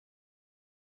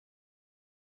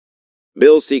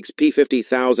Bill seeks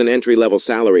P50,000 entry-level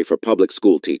salary for public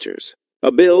school teachers.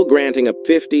 A bill granting a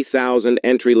 50,000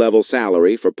 entry-level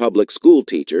salary for public school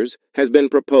teachers has been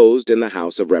proposed in the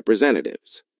House of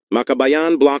Representatives.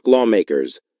 Makabayan bloc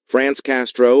lawmakers, France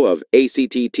Castro of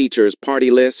ACT Teachers Party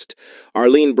List,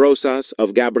 Arlene Brosas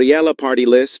of Gabriela Party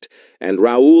List, and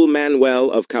Raul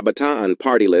Manuel of Kabataan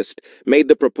Party List made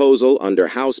the proposal under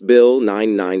House Bill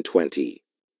 9920.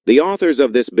 The authors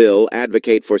of this bill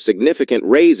advocate for significant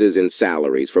raises in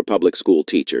salaries for public school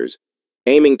teachers,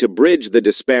 aiming to bridge the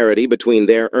disparity between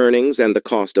their earnings and the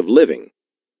cost of living.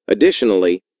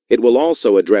 Additionally, it will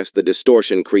also address the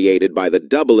distortion created by the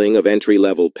doubling of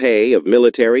entry-level pay of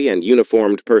military and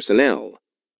uniformed personnel.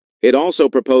 It also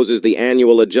proposes the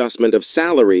annual adjustment of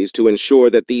salaries to ensure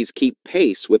that these keep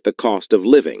pace with the cost of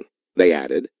living, they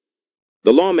added.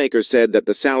 The lawmakers said that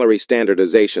the Salary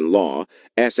Standardization Law,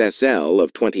 SSL,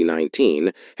 of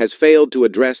 2019 has failed to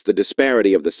address the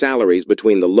disparity of the salaries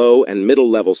between the low and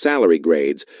middle-level salary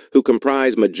grades, who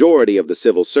comprise majority of the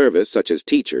civil service, such as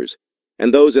teachers,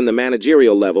 and those in the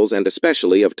managerial levels and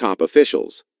especially of top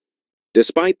officials.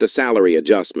 Despite the salary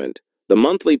adjustment, the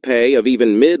monthly pay of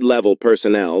even mid-level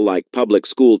personnel like public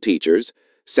school teachers,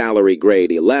 salary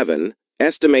grade 11,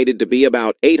 estimated to be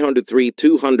about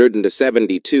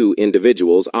 803,272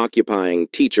 individuals occupying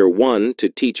Teacher 1 to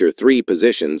Teacher 3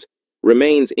 positions,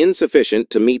 remains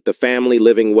insufficient to meet the family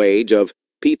living wage of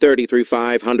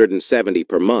P33,570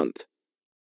 per month.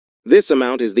 This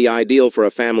amount is the ideal for a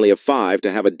family of 5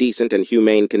 to have a decent and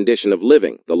humane condition of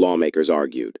living, the lawmakers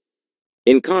argued.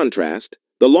 In contrast,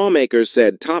 the lawmakers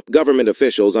said top government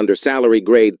officials under salary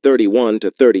grade 31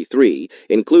 to 33,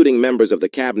 including members of the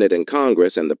cabinet and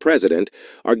Congress and the president,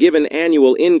 are given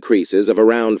annual increases of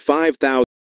around 5,000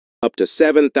 up to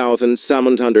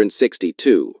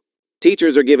 7,762.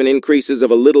 Teachers are given increases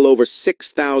of a little over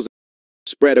 6,000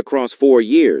 spread across 4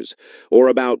 years, or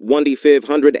about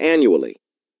 1,500 annually.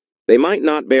 They might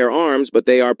not bear arms, but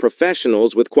they are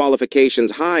professionals with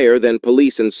qualifications higher than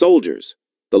police and soldiers,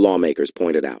 the lawmakers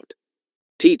pointed out.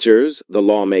 Teachers, the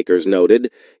lawmakers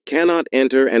noted, cannot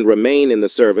enter and remain in the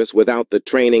service without the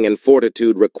training and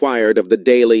fortitude required of the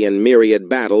daily and myriad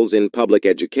battles in public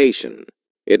education.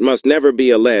 It must never be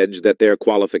alleged that their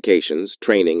qualifications,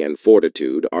 training, and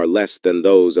fortitude are less than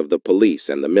those of the police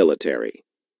and the military.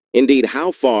 Indeed,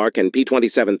 how far can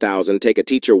P27,000 take a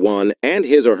Teacher 1 and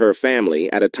his or her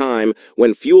family at a time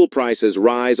when fuel prices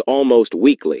rise almost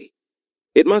weekly?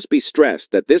 It must be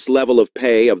stressed that this level of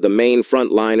pay of the main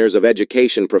frontliners of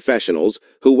education professionals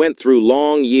who went through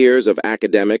long years of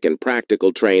academic and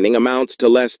practical training amounts to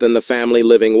less than the family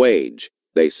living wage,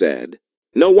 they said.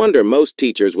 No wonder most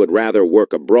teachers would rather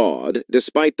work abroad,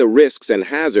 despite the risks and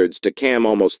hazards to cam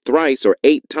almost thrice or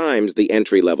 8 times the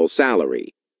entry-level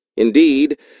salary.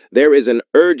 Indeed, there is an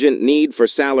urgent need for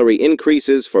salary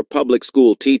increases for public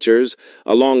school teachers,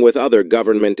 along with other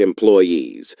government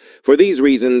employees. For these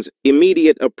reasons,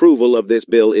 immediate approval of this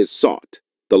bill is sought,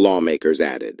 the lawmakers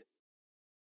added.